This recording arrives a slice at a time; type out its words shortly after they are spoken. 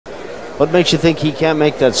What makes you think he can't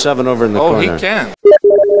make that 7 over in the corner? Oh, he can.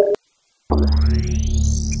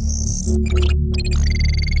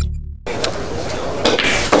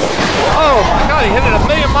 Oh my God, he hit it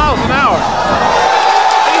 1,000,000 miles an hour.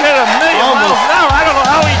 He hit 1,000,000 miles an hour. I don't know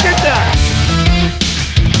how he did that.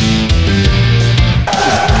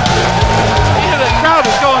 The crowd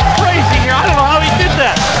is going crazy here. I don't know how he did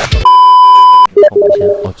that.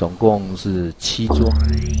 总共是7桌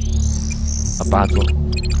，8桌。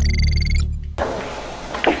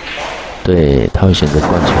对，他会选择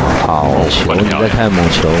灌球。好球！你在看猛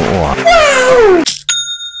球，哇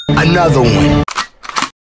 ！Another one。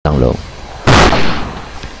上楼，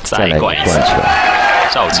再来灌球。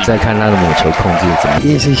再看他的猛球控制怎么。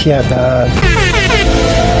意思下他。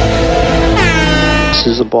This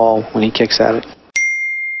is the ball when he kicks at it.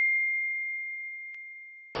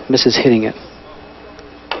 Misses hitting it.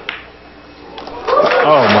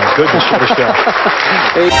 Oh my goodness, what a shot.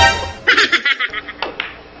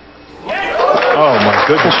 Oh my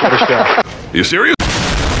goodness, what a shot. You serious?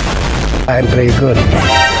 I'm pretty good.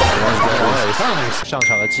 上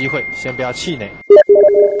场的机会，先不要气馁。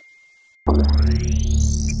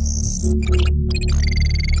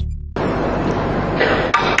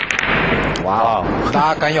哇，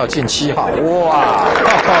拉杆要进7号，哇！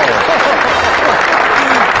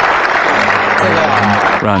这个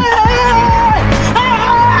Run.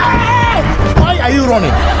 Why are you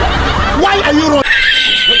running? Why are you running?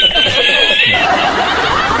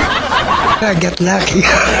 I get lucky.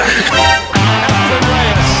 EFREN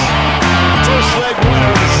Reyes, first leg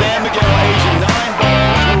winner of the San Miguel Asian 9-ball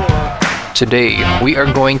tour. Today, we are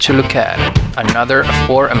going to look at another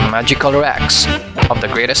 4 magical racks of the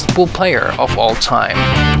greatest pool player of all time,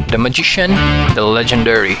 the magician, the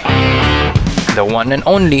legendary, the one and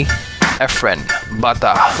only EFREN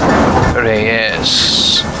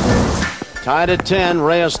Reyes. Tied at 10.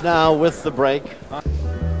 Reyes now with the break.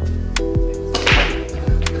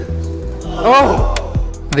 Oh!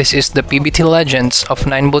 This is the PBT Legends of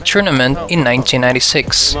 9-ball tournament in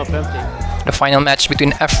 1996. The final match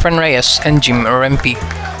between EFREN Reyes and Jim Rempe.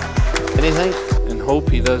 Anything? And hope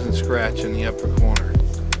he doesn't scratch in the upper corner.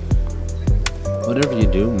 Whatever you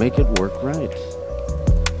do, make it work right.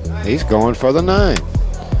 He's going for the 9.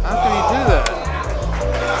 How can he do that?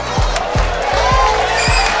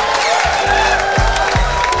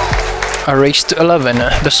 A race to 11.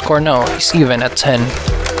 The score now is even at 10.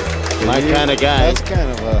 My kind of guy. That's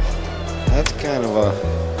kind of a.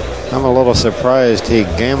 I'm a little surprised he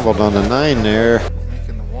gambled on the 9 there.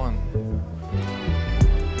 Making the 1.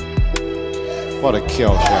 What a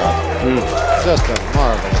kill shot. Just a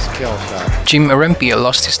marvelous kill shot. Jim Rempe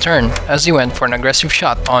lost his turn as he went for an aggressive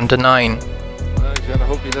shot on the 9. Well, he's gotta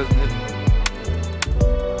hope he doesn't hit.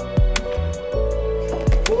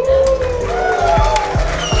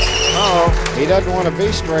 Uh-oh. He doesn't want to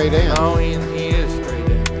be straight in. No, he is straight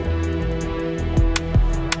in.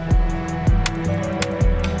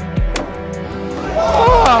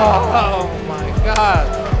 Oh my God.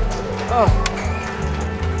 Oh.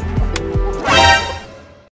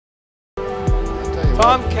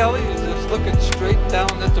 Tom Kelly is just looking straight down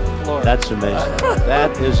at the floor. That's amazing.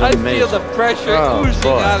 That is amazing. I feel the pressure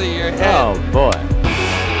oozing out of your head. Oh, boy.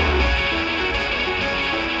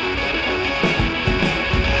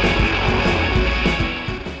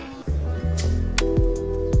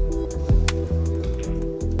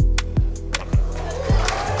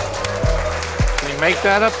 Can you make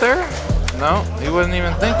that up there? No, he wasn't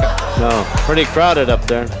even thinking. No, pretty crowded up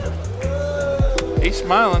there. He's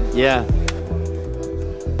smiling. Yeah.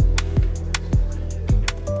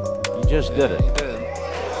 He just did it. He did.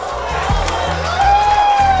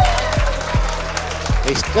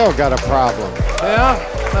 He's still got a problem. Yeah.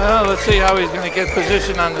 Well, let's see how he's going to get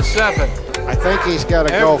position on the 7. I think he's got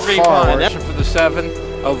to go forward. For the 7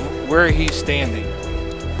 of where he's standing.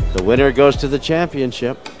 The winner goes to the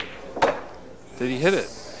championship. Did he hit it?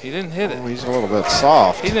 He didn't hit it. Oh, he's a little bit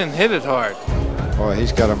soft. He didn't hit it hard. Boy,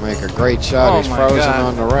 he's got to make a great shot. He's frozen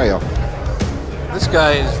on the rail. This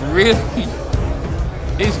guy is really,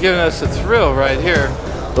 he's giving us a thrill right here.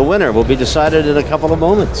 The winner will be decided in a couple of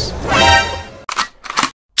moments.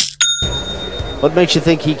 What makes you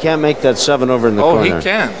think he can't make that 7 over in the corner? Oh, he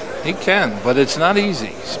can. He can, but it's not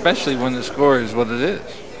easy, especially when the score is what it is.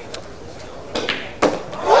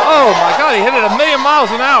 Oh my God, he hit it 1,000,000 miles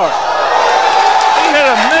an hour. He hit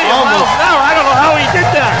 1,000,000 miles an hour. I don't know how he did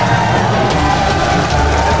that.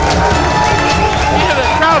 The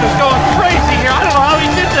crowd is going crazy here. I don't know how he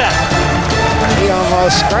did that. He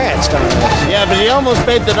almost scratched on this. Yeah, but he almost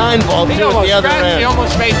made the 9 ball too at the other end. He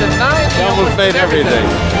almost made the 9. He almost made everything.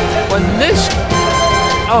 When this,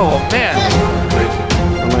 oh man.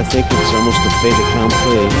 I think it's almost a fait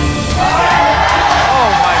accompli. Oh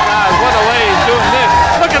my God, what a way he's doing this.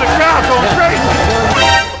 Look at the crowd going crazy.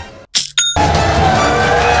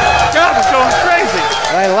 God is going crazy.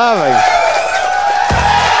 I love it.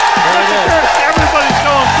 Everybody's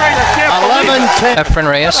going crazy. I can't believe it. EFREN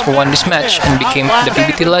Reyes won this match and became the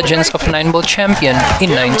PBT Legends of 9-ball champion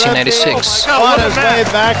in 1996. On his way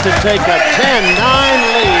back to take a 10-9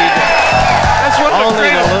 lead. That's what Only the to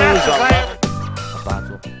greatest lose matches.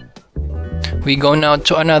 We go now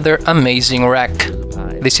to another amazing rack.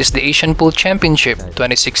 This is the Asian Pool Championship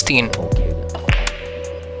 2016.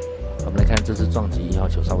 我们来看这次撞击1号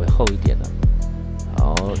球稍微厚一点的，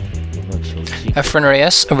好，有没有球进？ EFREN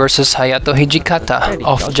Reyes versus Hayato Hijikata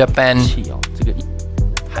of Japan. 这个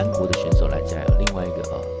韩国的选手来加油，另外一个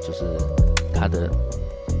就是他的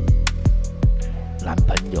男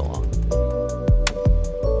朋友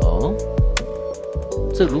哦，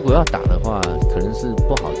这如果要打的话，可能是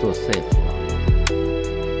不好做 save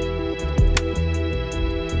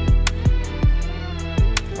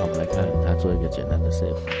那我们来看他做一个简单的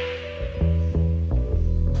save。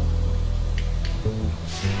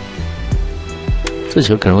这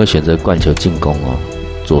球可能会选择灌球进攻哦，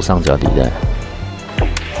左上角底带。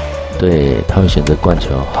对，他会选择灌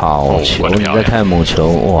球，好球！你再看猛球，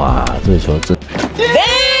哇，这个球真，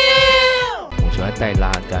猛球还带拉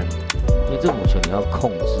杆，因为这个猛球你要控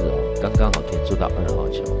制哦，刚刚好可以做到2号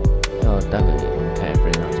球。要待会我们看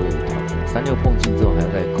EFREN上做一个调整，36碰进之后还要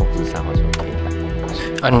再控制3号球可以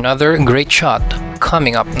打。Another great shot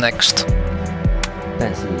coming up next. 但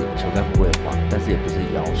是球杆不会滑，但是也不是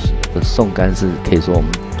咬死。这送杆是可以说我们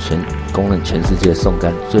公认全世界送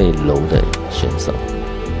杆最 low 的选手。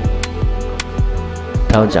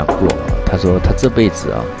他有讲过，他说他这辈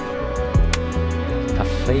子他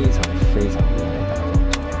非常非常厉害打这种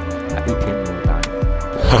球，他一天能打你。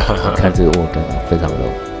看这个握杆非常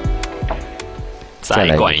low。再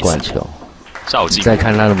来一个灌球，再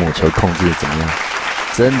看他的猛球控制怎么样，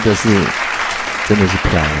真的是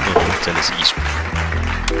漂亮，真的是艺术。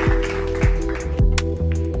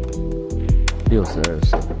 62岁，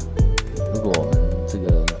如果我们这个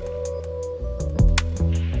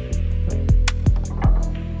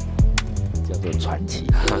叫做传奇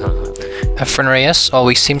EFREN Reyes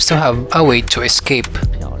always seems to have a way to escape.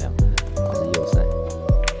 漂亮，这是右塞，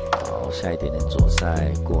好，下一点点左塞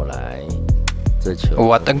过来，这球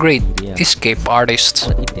What a great escape artist!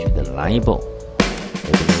 一点的 line ball，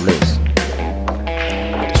 有个 lace。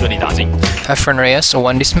 顺利打进。 EFREN Reyes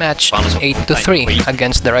won this match 8-3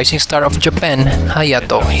 against the rising star of Japan,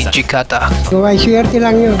 Hayato Hijikata.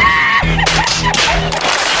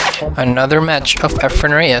 Another match of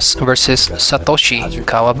EFREN Reyes versus Satoshi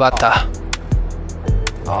Kawabata.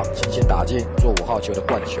 好，轻轻打进，做5号球的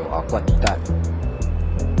灌球啊，灌底带。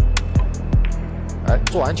哎，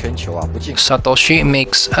做安全球啊，不进。Satoshi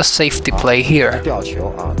makes a safety play here. 吊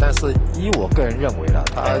球啊，但是依我个人认为啦，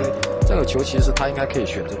他这个球其实他应该可以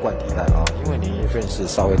选择灌底带啊，因为你EFREN是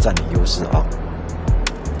稍微占领优势啊。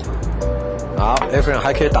好，EFREN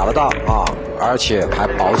还可以打得到啊，而且还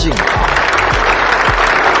薄进啊。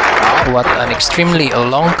 What an extremely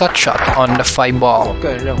long cut shot on the 5 ball. 我个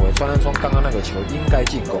人认为川南聪刚刚那个球应该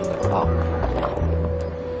进攻的啊。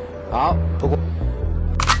好，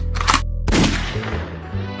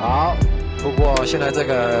不过现在这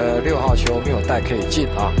个6号球没有带可以进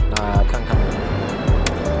啊，那看看，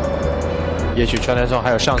也许川南聪还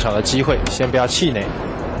有上场的机会，先不要气馁。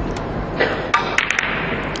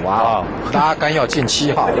哇，拉杆要进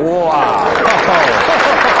7号，哇！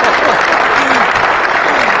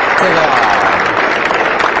这个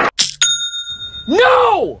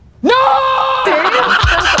No!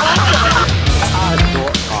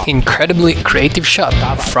 Incredibly creative shot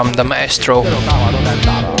from the maestro. 这种大华都难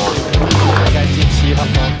打了啊，应该近期他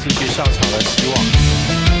们继续上场的希望。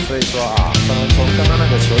所以说啊，川南聪刚刚那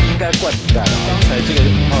个球应该灌底带了。刚才这个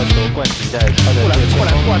5号球灌底带，他的过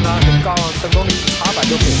来灌啊，很高，成功率插板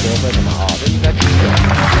就可以得分了嘛啊，这应该可以。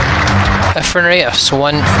 EFREN Reyes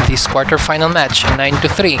won this quarterfinal match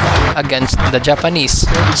 9-3 against the Japanese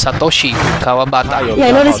Satoshi Kawabata. Yeah,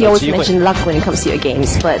 I notice you always mention luck when it comes to your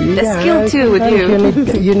games, but the skill too with you.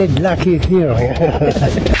 You need lucky hero.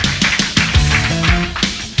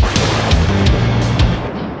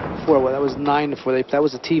 Well, that was 9-4. That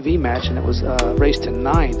was a TV match, and it was raced to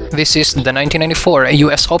 9. This is the 1994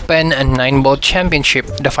 US Open and 9-ball championship,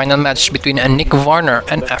 the final match between Nick Varner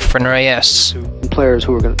and EFREN Reyes. Players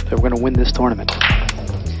who were going to win this tournament,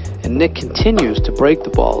 and Nick continues to break the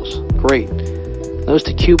balls. Great. Notice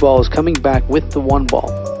the cue ball is coming back with the 1 ball.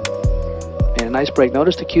 And a nice break.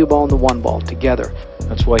 Notice the cue ball and the 1 ball together.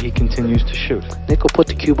 That's why he continues to shoot. Nick will put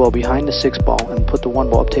the cue ball behind the 6 ball and put the 1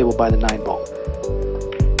 ball up table by the 9 ball.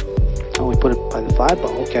 Oh, we put it by the 5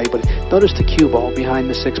 ball, okay, but notice the cue ball behind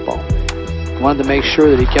the 6 ball. He wanted to make sure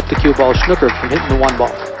that he kept the cue ball snookered from hitting the 1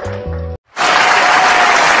 ball.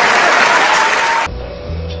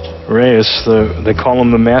 Reyes, they call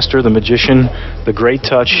him the master, the magician, the great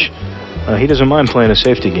touch. He doesn't mind playing a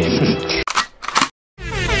safety game.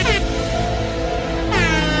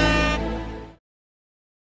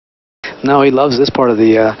 No, he loves this part of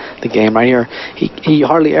the game right here. He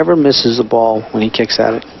hardly ever misses the ball when he kicks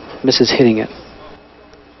at it. Misses hitting it.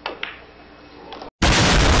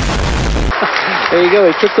 There you go.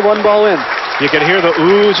 He kicked the 1 ball in. You can hear the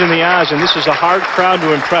oohs and the ahs, and this is a hard crowd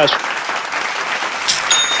to impress.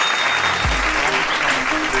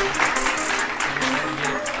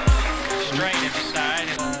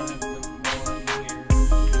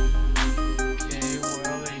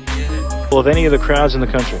 Of any of the crowds in the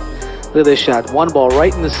country. Look at this shot. 1 ball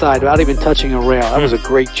right in the side without even touching a rail. That was a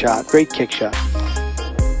great shot. Great kick shot.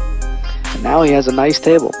 And now he has a nice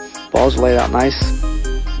table. Ball's laid out nice.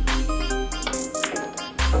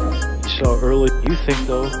 You saw early. You think,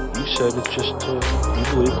 though, you said it's just,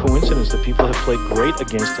 you believe, coincidence that people have played great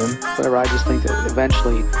against him. Whatever, I just think that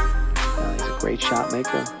eventually he's a great shot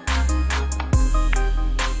maker.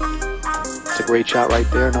 It's a great shot right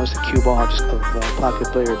there. Notice the cue ball of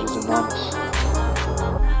pocket billiards is enormous.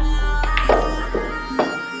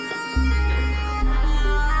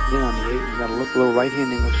 Then on the 8, you gotta look a little right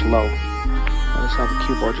handing looks low. Notice how the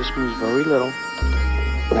cue ball just moves very little.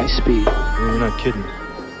 Nice speed. You're not kidding.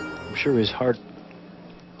 I'm sure his heart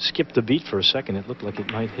skipped the beat for a second. It looked like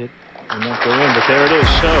it might hit and not go in, but there it is.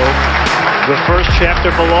 So the first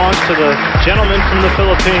chapter belongs to the gentleman from the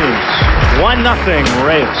Philippines. 1-0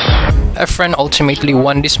 Reyes. EFREN ultimately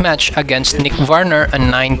won this match against Nick Varner a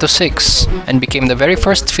 9-6 and became the very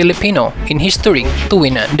first Filipino in history to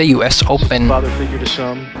win the US Open. Father figure to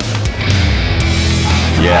some.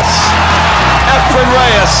 Yes. EFREN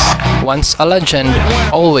Reyes. Once a legend,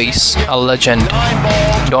 always a legend.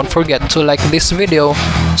 Don't forget to like this video,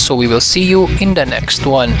 so we will see you in the next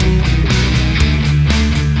one.